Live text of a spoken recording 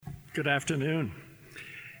Good afternoon.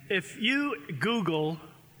 If you Google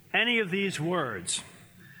any of these words,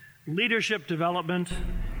 leadership development,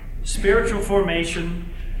 spiritual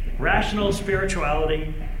formation, rational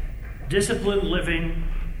spirituality, disciplined living,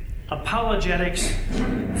 apologetics,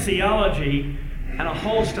 theology, and a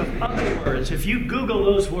host of other words, if you Google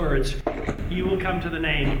those words, you will come to the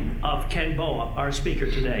name of Ken Boa, our speaker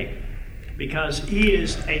today, because he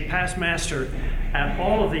is a past master at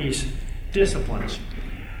all of these disciplines.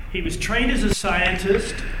 He was trained as a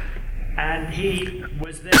scientist, and he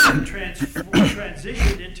was then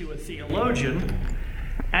transitioned into a theologian,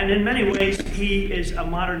 and in many ways, he is a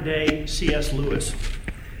modern-day C.S. Lewis.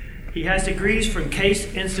 He has degrees from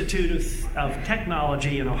Case Institute of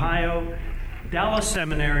Technology in Ohio, Dallas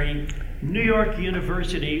Seminary, New York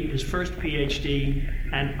University, his first PhD,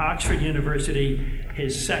 and Oxford University,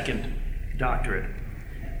 his second doctorate.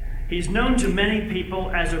 He's known to many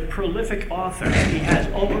people as a prolific author. He has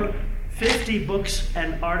over 50 books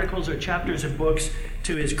and articles or chapters of books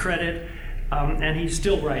to his credit, and he's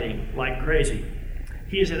still writing like crazy.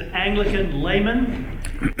 He is an Anglican layman.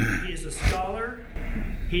 He is a scholar.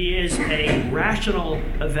 He is a relational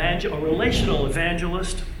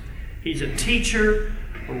evangelist. He's a teacher,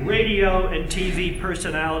 a radio and TV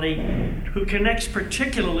personality who connects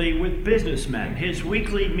particularly with businessmen. His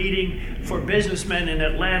weekly meeting for businessmen in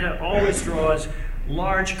Atlanta always draws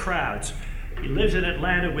large crowds. He lives in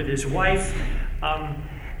Atlanta with his wife,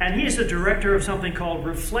 and he is the director of something called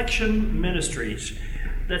Reflection Ministries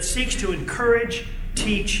that seeks to encourage,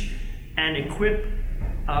 teach, and equip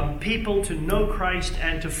people to know Christ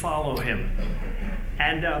and to follow him,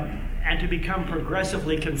 and to become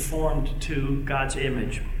progressively conformed to God's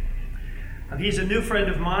image. He's a new friend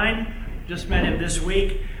of mine, just met him this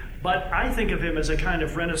week, but I think of him as a kind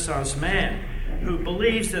of Renaissance man who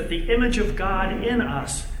believes that the image of God in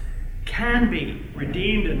us can be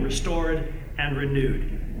redeemed and restored and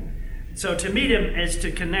renewed. So to meet him is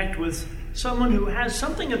to connect with someone who has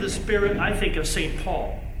something of the spirit, I think, of St.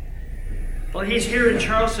 Paul. Well, he's here in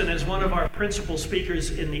Charleston as one of our principal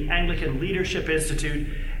speakers in the Anglican Leadership Institute,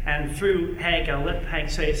 and through Hank, I'll let Hank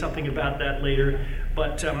say something about that later,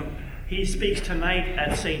 but he speaks tonight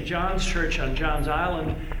at St. John's Church on Johns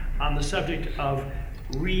Island on the subject of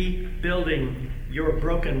rebuilding your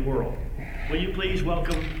broken world. Will you please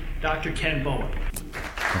welcome Dr. Ken Boa.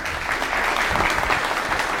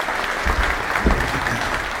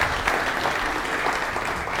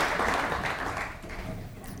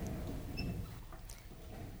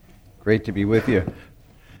 Great to be with you.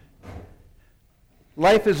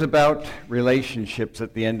 Life is about relationships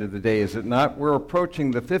at the end of the day, is it not? We're approaching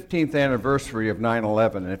the 15th anniversary of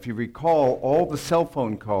 9/11, and if you recall, all the cell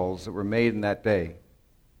phone calls that were made in that day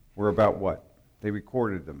were about what? They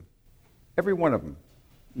recorded them. Every one of them.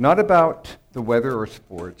 Not about the weather or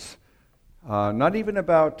sports, not even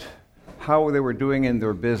about how they were doing in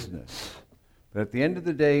their business. But at the end of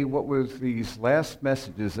the day, what was these last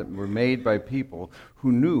messages that were made by people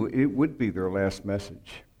who knew it would be their last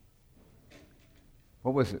message?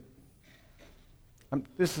 What was it?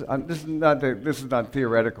 This is not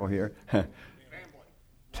theoretical here.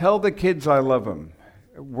 Tell the kids I love them.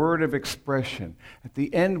 A word of expression. At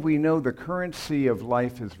the end, we know the currency of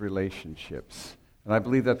life is relationships. And I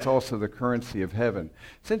believe that's also the currency of heaven.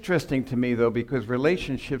 It's interesting to me, though, because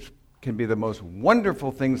relationships can be the most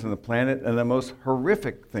wonderful things on the planet and the most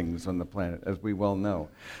horrific things on the planet, as we well know.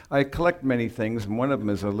 I collect many things, and one of them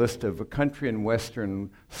is a list of country and western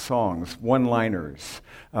songs, one-liners.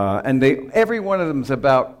 And every one of them is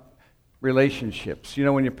about relationships. You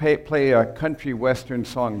know, when you play a country western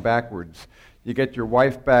song backwards, you get your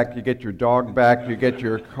wife back, you get your dog back, you get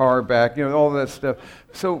your car back, you know, all that stuff.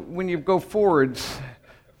 So when you go forwards,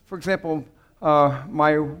 for example,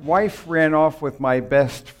 my wife ran off with my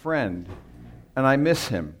best friend, and I miss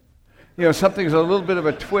him. You know, something's a little bit of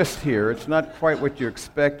a twist here. It's not quite what you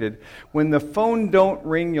expected. When the phone don't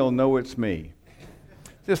ring, you'll know it's me.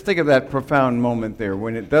 Just think of that profound moment there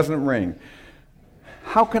when it doesn't ring.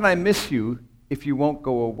 How can I miss you if you won't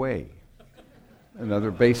go away?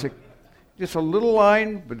 Another basic, just a little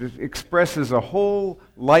line, but it expresses a whole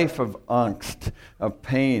life of angst, of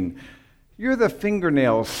pain. You're the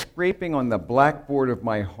fingernails scraping on the blackboard of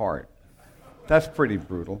my heart. That's pretty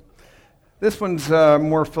brutal. This one's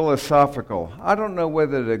more philosophical. I don't know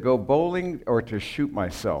whether to go bowling or to shoot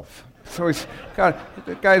myself. So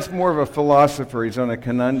the guy's more of a philosopher. He's on a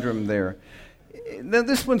conundrum there. Now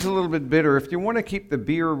this one's a little bit bitter. If you want to keep the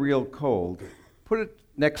beer real cold, put it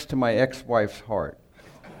next to my ex-wife's heart.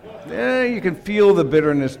 You can feel the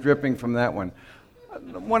bitterness dripping from that one.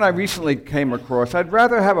 One I recently came across, I'd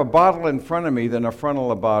rather have a bottle in front of me than a frontal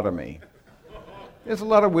lobotomy. There's a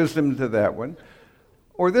lot of wisdom to that one.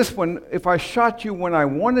 Or this one, if I shot you when I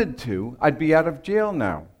wanted to, I'd be out of jail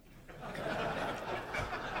now.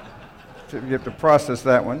 So you have to process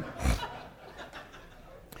that one.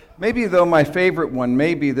 Maybe, though, my favorite one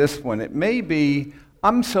may be this one. It may be,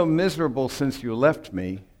 I'm so miserable since you left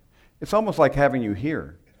me, it's almost like having you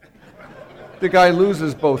here. The guy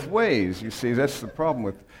loses both ways, you see. That's the problem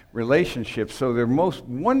with relationships. So they're most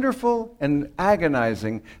wonderful and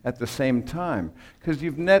agonizing at the same time. Because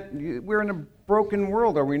we're in a broken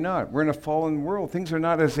world, are we not? We're in a fallen world. Things are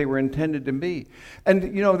not as they were intended to be. And,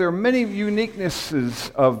 there are many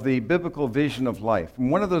uniquenesses of the biblical vision of life.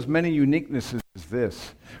 And one of those many uniquenesses is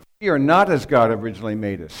this. We are not as God originally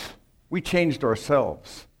made us. We changed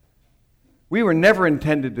ourselves. We were never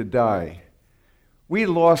intended to die. We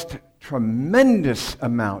lost tremendous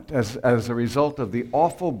amount as a result of the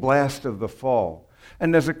awful blast of the fall.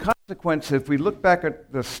 And as a consequence, if we look back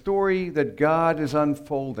at the story that God is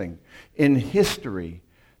unfolding in history,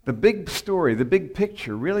 the big story, the big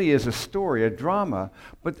picture really is a story, a drama,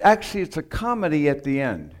 but actually it's a comedy at the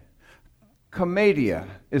end. Commedia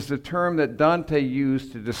is the term that Dante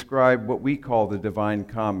used to describe what we call the Divine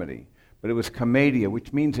Comedy. But it was commedia,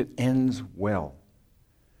 which means it ends well.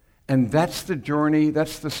 And that's the journey,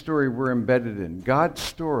 that's the story we're embedded in. God's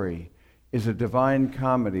story is a divine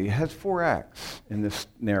comedy. It has 4 acts in this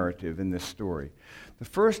narrative, in this story. The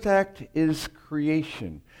first act is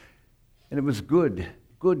creation. And it was good.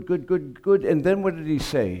 Good. And then what did he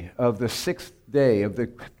say of the 6th day, of the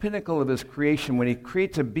pinnacle of his creation, when he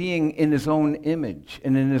creates a being in his own image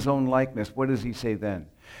and in his own likeness? What does he say then?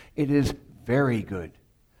 It is very good.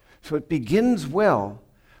 So it begins well,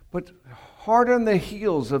 but hard on the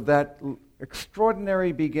heels of that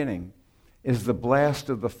extraordinary beginning is the blast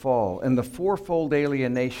of the fall and the 4-fold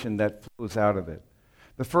alienation that flows out of it.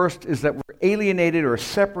 The first is that we're alienated or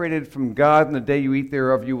separated from God, and the day you eat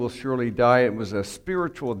thereof you will surely die. It was a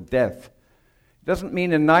spiritual death. It doesn't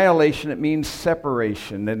mean annihilation, it means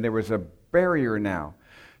separation, and there was a barrier now.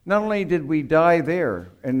 Not only did we die there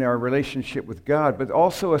in our relationship with God, but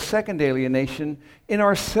also a second alienation in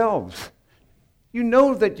ourselves. You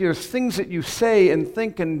know that there's things that you say and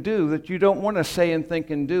think and do that you don't want to say and think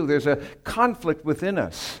and do. There's a conflict within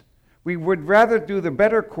us. We would rather do the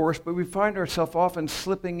better course, but we find ourselves often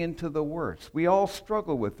slipping into the worse. We all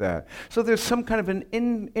struggle with that. So there's some kind of an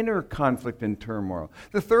inner conflict and turmoil.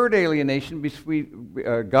 The third alienation between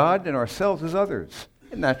God and ourselves is others.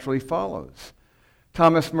 It naturally follows.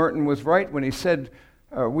 Thomas Merton was right when he said,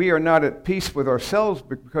 we are not at peace with ourselves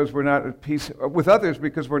because we're not at peace with others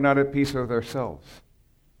because we're not at peace with ourselves.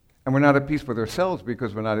 And we're not at peace with ourselves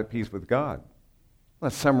because we're not at peace with God.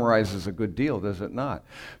 That summarizes a good deal, does it not?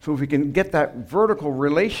 So if we can get that vertical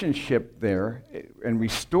relationship there and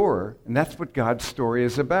restore, and that's what God's story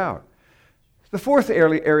is about. The fourth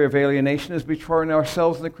area of alienation is between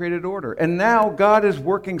ourselves and the created order. And now God is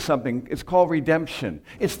working something. It's called redemption.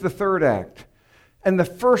 It's the third act. And the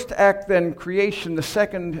first act, then, creation, the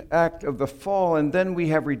second act of the fall, and then we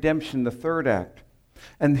have redemption, the third act.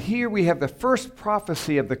 And here we have the first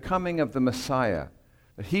prophecy of the coming of the Messiah,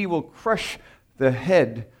 that he will crush the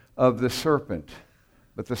head of the serpent.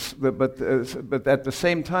 But at the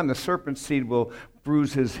same time, the serpent's seed will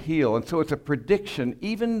bruise his heel. And so it's a prediction,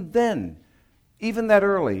 even then, even that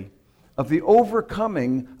early, of the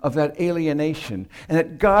overcoming of that alienation. And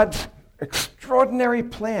that God's extraordinary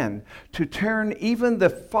plan to turn even the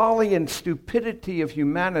folly and stupidity of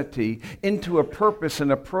humanity into a purpose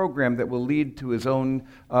and a program that will lead to his own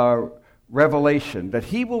revelation, that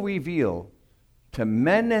he will reveal to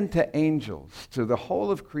men and to angels, to the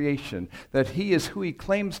whole of creation, that he is who he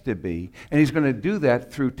claims to be, and he's going to do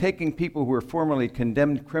that through taking people who were formerly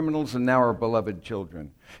condemned criminals and now are beloved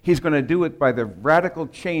children. He's going to do it by the radical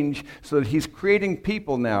change so that he's creating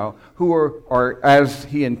people now who are as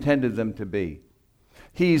he intended them to be.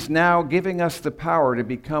 He's now giving us the power to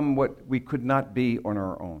become what we could not be on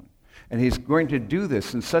our own. And he's going to do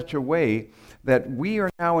this in such a way that we are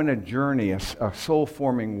now in a journey, a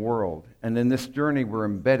soul-forming world. And in this journey, we're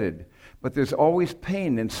embedded. But there's always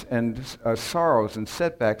pain and sorrows and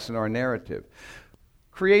setbacks in our narrative.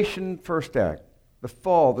 Creation, first act. The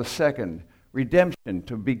fall, the second. Redemption,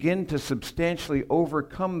 to begin to substantially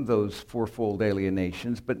overcome those fourfold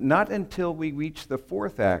alienations, but not until we reach the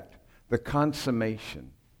fourth act, the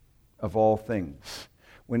consummation of all things,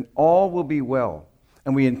 when all will be well.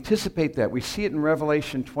 And we anticipate that. We see it in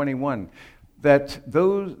Revelation 21. That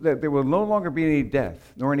there will no longer be any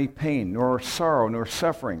death, nor any pain, nor sorrow, nor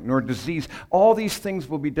suffering, nor disease. All these things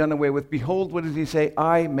will be done away with. Behold, what does he say?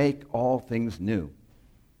 I make all things new.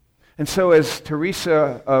 And so, as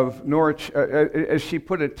Teresa of Norwich, as she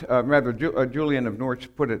put it, Julian of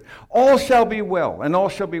Norwich put it, all shall be well, and all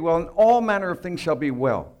shall be well, and all manner of things shall be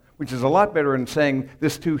well, which is a lot better than saying,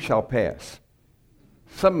 this too shall pass.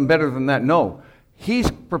 Something better than that. No, he's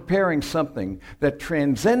preparing something that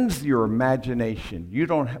transcends your imagination.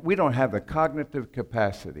 We don't have the cognitive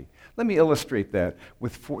capacity. Let me illustrate that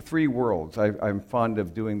with three worlds. I'm fond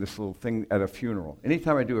of doing this little thing at a funeral.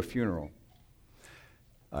 Anytime I do a funeral,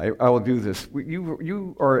 I will do this.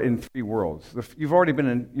 You are in three worlds. You've already been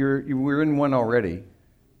in. You were in one already,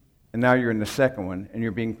 and now you're in the second one, and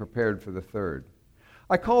you're being prepared for the third.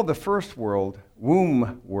 I call the first world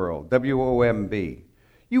womb world, W-O-M-B.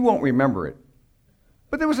 You won't remember it,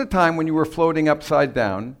 but there was a time when you were floating upside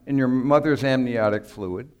down in your mother's amniotic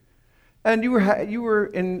fluid, and you were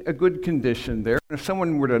in a good condition there. If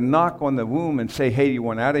someone were to knock on the womb and say, "Hey, you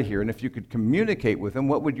want out of here?" and if you could communicate with them,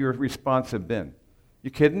 what would your response have been? You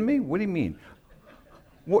kidding me? What do you mean?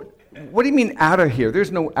 What do you mean out of here?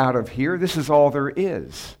 There's no out of here. This is all there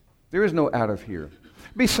is. There is no out of here.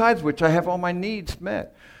 Besides which, I have all my needs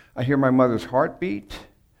met. I hear my mother's heartbeat.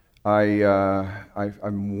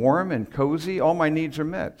 I'm warm and cozy. All my needs are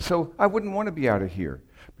met. So I wouldn't want to be out of here.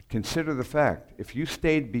 But consider the fact, if you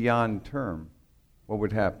stayed beyond term, what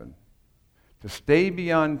would happen? To stay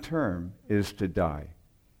beyond term is to die.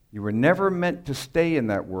 You were never meant to stay in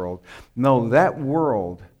that world. No, that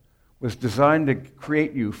world was designed to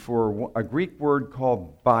create you for a Greek word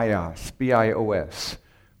called bios, B-I-O-S,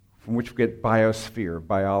 from which we get biosphere,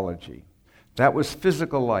 biology. That was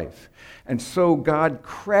physical life. And so God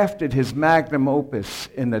crafted his magnum opus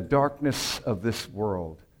in the darkness of this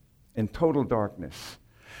world, in total darkness.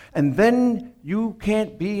 And then you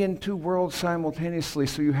can't be in two worlds simultaneously,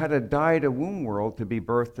 so you had to die to womb world to be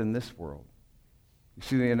birthed in this world. You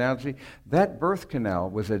see the analogy? That birth canal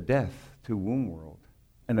was a death to womb world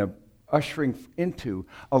and a ushering into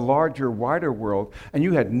a larger, wider world, and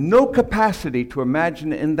you had no capacity to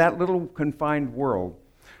imagine in that little confined world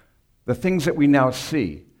the things that we now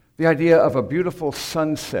see. The idea of a beautiful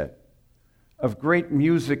sunset, of great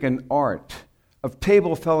music and art, of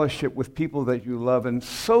table fellowship with people that you love, and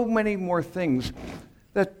so many more things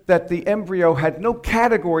that the embryo had no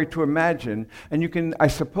category to imagine, and you can, I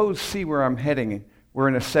suppose, see where I'm heading. We're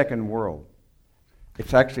in a second world.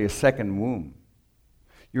 It's actually a second womb.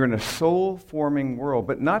 You're in a soul-forming world,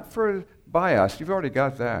 but not for bios, you've already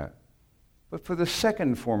got that, but for the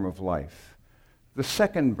second form of life, the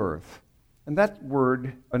second birth. And that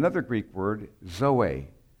word, another Greek word, Zoe.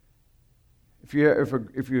 If a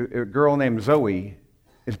girl named Zoe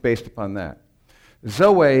is based upon that.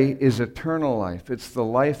 Zoe is eternal life. It's the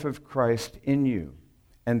life of Christ in you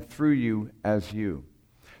and through you as you.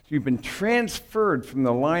 You've been transferred from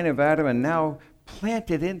the line of Adam and now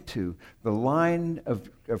planted into the line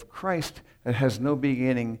of Christ that has no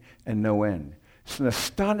beginning and no end. It's an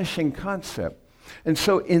astonishing concept. And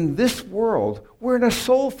so in this world, we're in a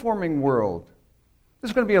soul-forming world.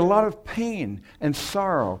 There's going to be a lot of pain and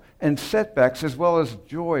sorrow and setbacks as well as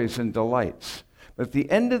joys and delights. But at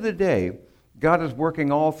the end of the day, God is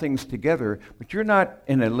working all things together, but you're not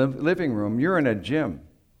in a living room, you're in a gym.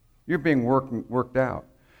 You're being worked out.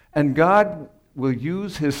 And God will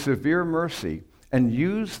use his severe mercy and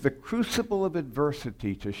use the crucible of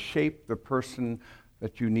adversity to shape the person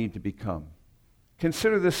that you need to become.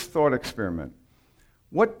 Consider this thought experiment.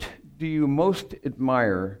 What do you most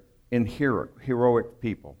admire in heroic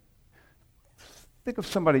people? Think of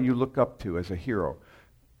somebody you look up to as a hero.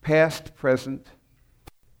 Past, present.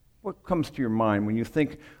 What comes to your mind when you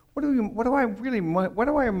think, what do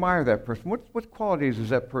I admire that person? What qualities does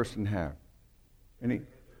that person have?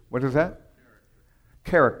 What is that?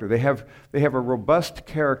 Character. They have a robust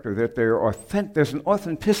character, that there's an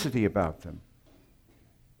authenticity about them.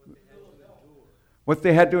 What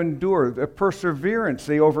they had to endure, the perseverance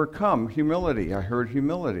they overcome, humility. I heard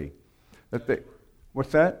humility.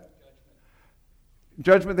 What's that?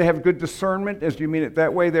 Judgment. They have good discernment, as you mean it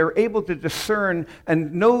that way. They're able to discern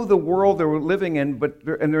and know the world they're living in,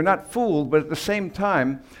 and they're not fooled, but at the same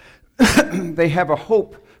time, they have a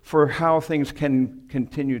hope for how things can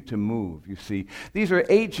continue to move, you see. These are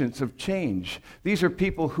agents of change. These are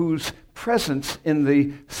people whose presence in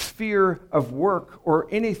the sphere of work or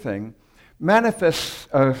anything manifests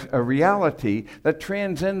a reality that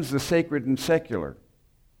transcends the sacred and secular.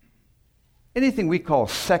 Anything we call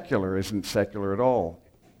secular isn't secular at all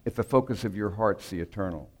if the focus of your heart's the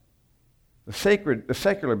eternal. The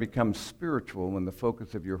secular becomes spiritual when the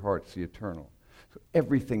focus of your heart's the eternal. So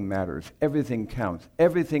everything matters, everything counts,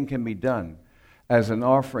 everything can be done as an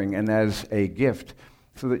offering and as a gift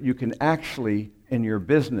so that you can actually, in your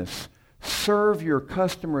business, Serve your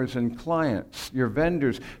customers and clients, your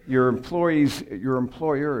vendors, your employees, your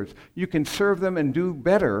employers. You can serve them and do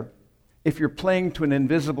better if you're playing to an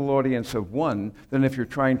invisible audience of one than if you're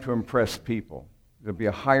trying to impress people. There'll be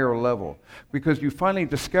a higher level because you finally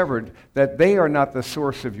discovered that they are not the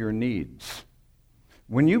source of your needs.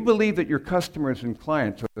 When you believe that your customers and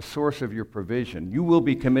clients are the source of your provision, you will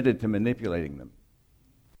be committed to manipulating them.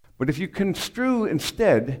 But if you construe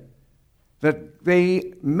instead that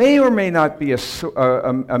they may or may not be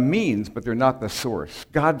a means, but they're not the source.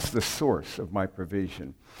 God's the source of my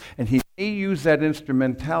provision. And He may use that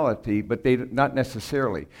instrumentality, but not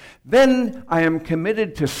necessarily. Then I am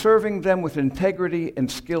committed to serving them with integrity and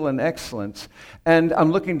skill and excellence, and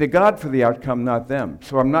I'm looking to God for the outcome, not them.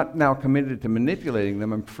 So I'm not now committed to manipulating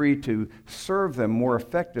them. I'm free to serve them more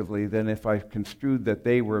effectively than if I construed that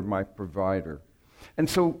they were my provider. And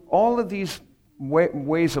so all of these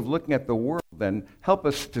ways of looking at the world then help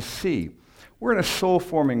us to see we're in a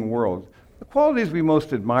soul-forming world. The qualities we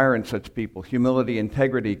most admire in such people, humility,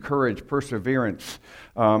 integrity, courage, perseverance,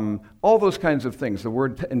 all those kinds of things. The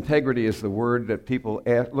word integrity is the word that people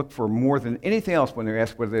look for more than anything else when they're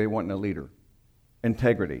asked whether they want in a leader.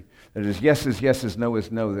 Integrity. That is yes, no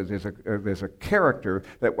is no. That there's a character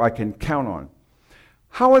that I can count on.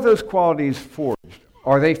 How are those qualities forged?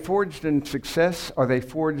 Are they forged in success? Are they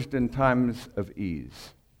forged in times of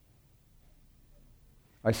ease?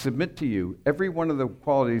 I submit to you, every one of the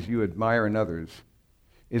qualities you admire in others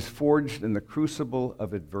is forged in the crucible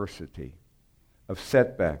of adversity, of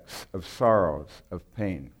setbacks, of sorrows, of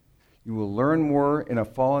pain. You will learn more in a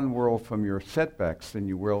fallen world from your setbacks than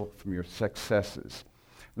you will from your successes.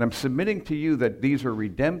 And I'm submitting to you that these are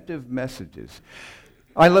redemptive messages.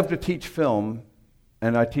 I love to teach film,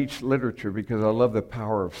 and I teach literature because I love the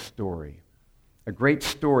power of story. A great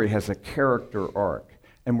story has a character arc,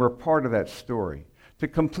 and we're part of that story. To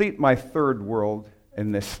complete my third world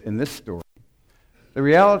in this story, the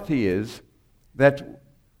reality is that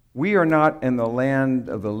we are not in the land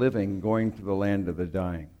of the living going to the land of the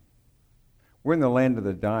dying. We're in the land of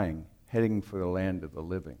the dying, heading for the land of the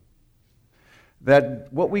living.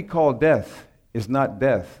 That what we call death is not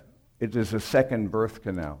death, it is a second birth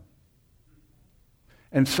canal.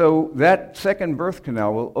 And so that second birth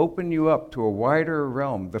canal will open you up to a wider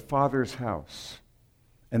realm, the Father's house.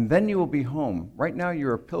 And then you will be home. Right now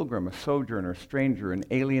you're a pilgrim, a sojourner, a stranger, an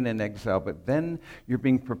alien in exile, but then you're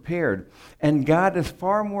being prepared. And God is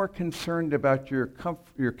far more concerned about your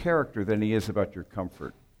character than He is about your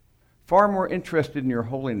comfort. Far more interested in your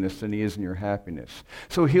holiness than He is in your happiness.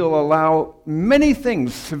 So He'll allow many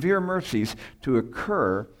things, severe mercies, to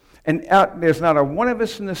occur. And there's not a one of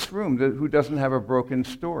us in this room who doesn't have a broken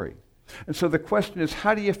story. And so the question is,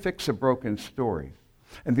 how do you fix a broken story?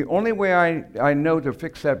 And the only way I know to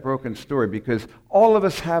fix that broken story, because all of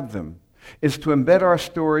us have them, is to embed our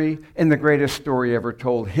story in the greatest story ever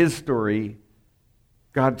told, His story,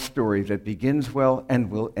 God's story that begins well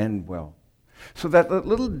and will end well. So that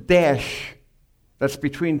little dash that's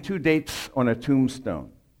between two dates on a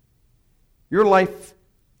tombstone, your life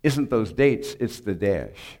isn't those dates, it's the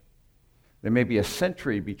dash. There may be a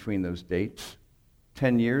century between those dates,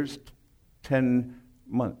 10 years, 10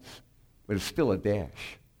 months, but it's still a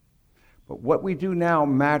dash. But what we do now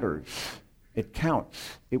matters. It counts.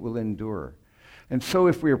 It will endure. And so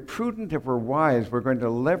if we are prudent, if we're wise, we're going to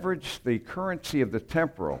leverage the currency of the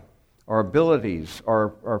temporal, our abilities,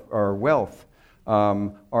 our wealth,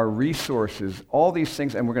 our resources, all these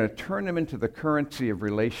things, and we're going to turn them into the currency of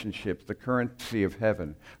relationships, the currency of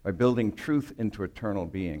heaven, by building truth into eternal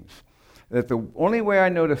beings. That the only way I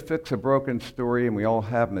know to fix a broken story, and we all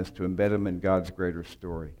have them, is to embed them in God's greater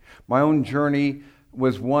story. My own journey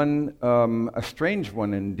was one, a strange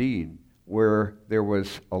one indeed, where there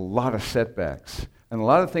was a lot of setbacks and a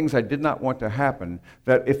lot of things I did not want to happen,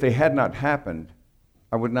 that if they had not happened,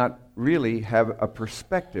 I would not really have a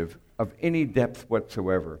perspective of any depth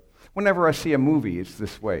whatsoever. Whenever I see a movie, it's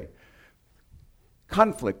this way.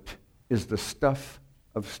 Conflict is the stuff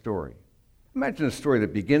of story. Imagine a story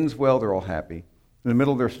that begins well, they're all happy. In the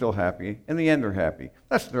middle, they're still happy. In the end, they're happy.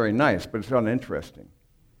 That's very nice, but it's uninteresting.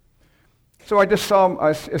 So I just saw,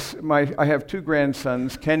 I have two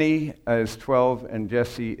grandsons. Kenny is 12 and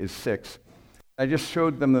Jesse is 6. I just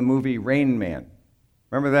showed them the movie Rain Man.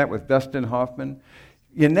 Remember that with Dustin Hoffman?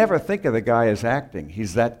 You never think of the guy as acting.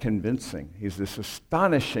 He's that convincing. He's this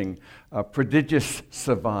astonishing, prodigious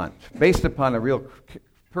savant, based upon a real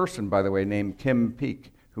person, by the way, named Kim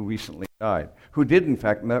Peek, who recently died, who did, in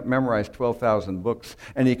fact, memorize 12,000 books,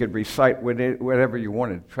 and he could recite whatever you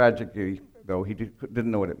wanted. Tragically, though, he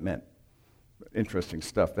didn't know what it meant. Interesting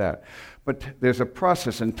stuff, that. But there's a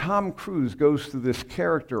process, and Tom Cruise goes through this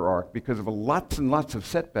character arc because of lots and lots of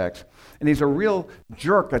setbacks, and he's a real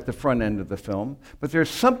jerk at the front end of the film, but there's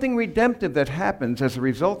something redemptive that happens as a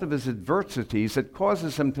result of his adversities that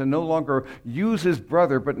causes him to no longer use his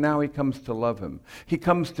brother, but now he comes to love him. He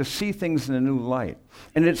comes to see things in a new light.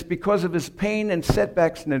 And it's because of his pain and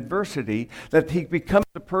setbacks and adversity that he becomes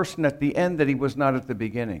the person at the end that he was not at the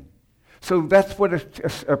beginning. So that's what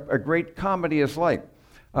a great comedy is like.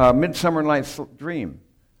 Midsummer Night's Dream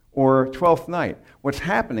or Twelfth Night. What's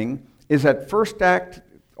happening is that first act,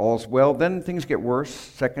 all's well, then things get worse.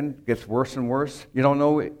 Second, gets worse and worse. You don't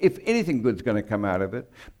know if anything good's going to come out of it.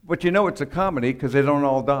 But you know it's a comedy because they don't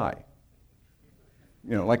all die.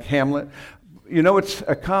 You know, like Hamlet. You know it's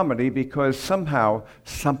a comedy because somehow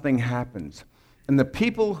something happens. And the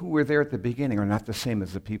people who were there at the beginning are not the same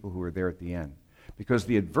as the people who were there at the end, because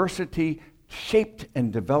the adversity shaped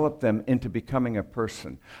and developed them into becoming a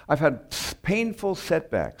person. I've had painful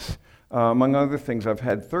setbacks. Among other things, I've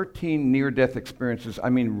had 13 near-death experiences. I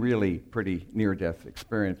mean really pretty near-death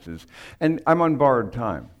experiences. And I'm on borrowed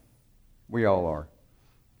time. We all are.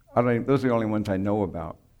 Those are the only ones I know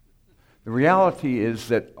about. The reality is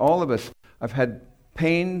that all of us, I've had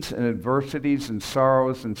pains and adversities and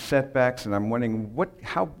sorrows and setbacks, and I'm wondering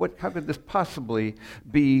how could this possibly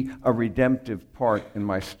be a redemptive part in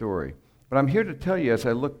my story? But I'm here to tell you, as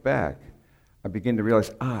I look back, I begin to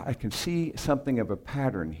realize, I can see something of a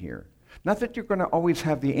pattern here. Not that you're going to always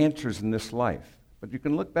have the answers in this life, but you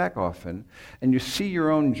can look back often, and you see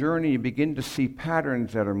your own journey, you begin to see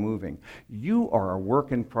patterns that are moving. You are a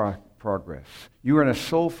work in progress. You are in a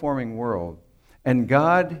soul-forming world. And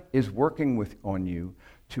God is working on you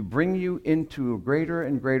to bring you into a greater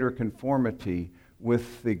and greater conformity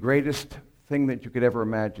with the greatest thing that you could ever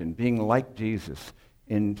imagine, being like Jesus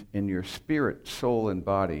in your spirit, soul, and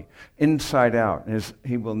body, inside out. And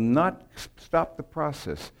he will not stop the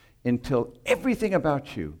process until everything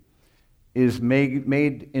about you is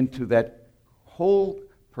made into that whole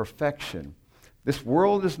perfection. This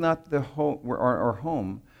world is not our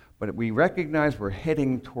home, but we recognize we're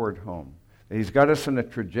heading toward home. He's got us on a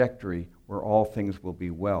trajectory where all things will be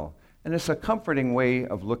well. And it's a comforting way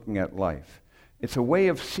of looking at life. It's a way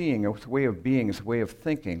of seeing, it's a way of being, it's a way of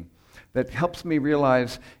thinking that helps me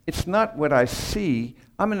realize it's not what I see.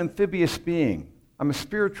 I'm an amphibious being. I'm a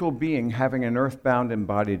spiritual being having an earthbound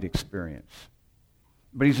embodied experience.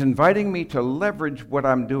 But he's inviting me to leverage what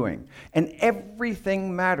I'm doing. And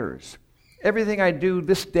everything matters. Everything I do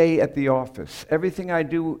this day at the office, everything I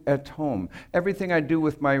do at home, everything I do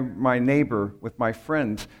with my neighbor, with my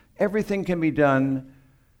friends, everything can be done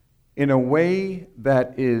in a way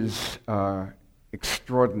that is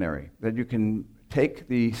extraordinary, that you can take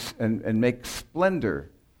these and make splendor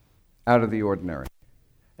out of the ordinary.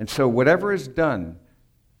 And so whatever is done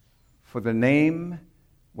for the name,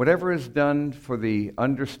 whatever is done for the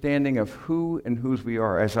understanding of who and whose we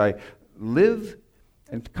are, as I live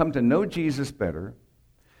and come to know Jesus better,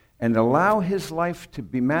 and allow his life to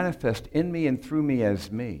be manifest in me and through me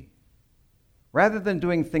as me. Rather than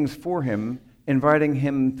doing things for him, inviting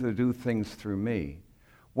him to do things through me.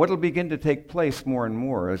 What will begin to take place more and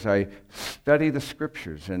more as I study the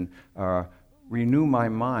scriptures and renew my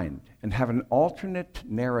mind and have an alternate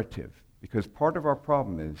narrative, because part of our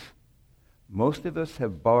problem is most of us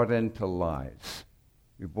have bought into lies.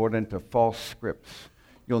 We've bought into false scripts.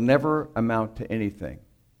 You'll never amount to anything.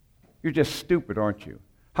 You're just stupid, aren't you?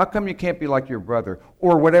 How come you can't be like your brother?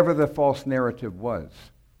 Or whatever the false narrative was.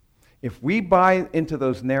 If we buy into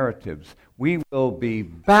those narratives, we will be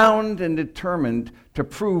bound and determined to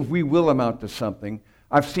prove we will amount to something.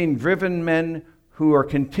 I've seen driven men who are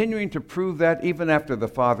continuing to prove that even after the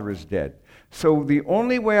father is dead. So the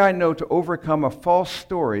only way I know to overcome a false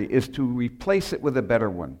story is to replace it with a better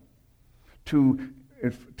one. To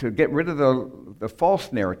get rid of the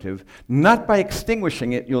false narrative, not by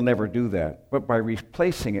extinguishing it, you'll never do that, but by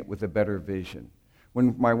replacing it with a better vision.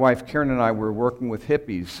 When my wife Karen and I were working with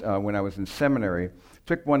hippies when I was in seminary, it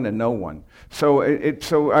took one to know one. So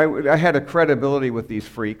I had a credibility with these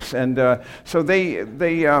freaks, and so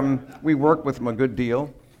we worked with them a good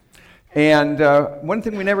deal. And one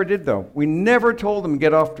thing we never did, though, we never told them to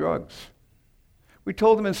get off drugs. We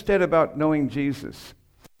told them instead about knowing Jesus.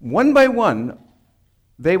 One by one,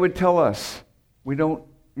 they would tell us, we don't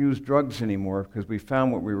use drugs anymore because we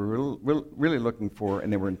found what we were really looking for,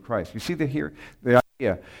 and they were in Christ. You see the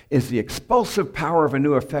idea is the expulsive power of a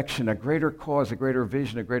new affection, a greater cause, a greater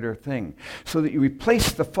vision, a greater thing, so that you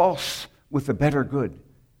replace the false with the better good.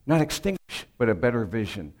 Not extinguish, but a better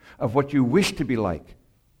vision of what you wish to be like.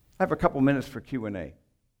 I have a couple minutes for Q&A.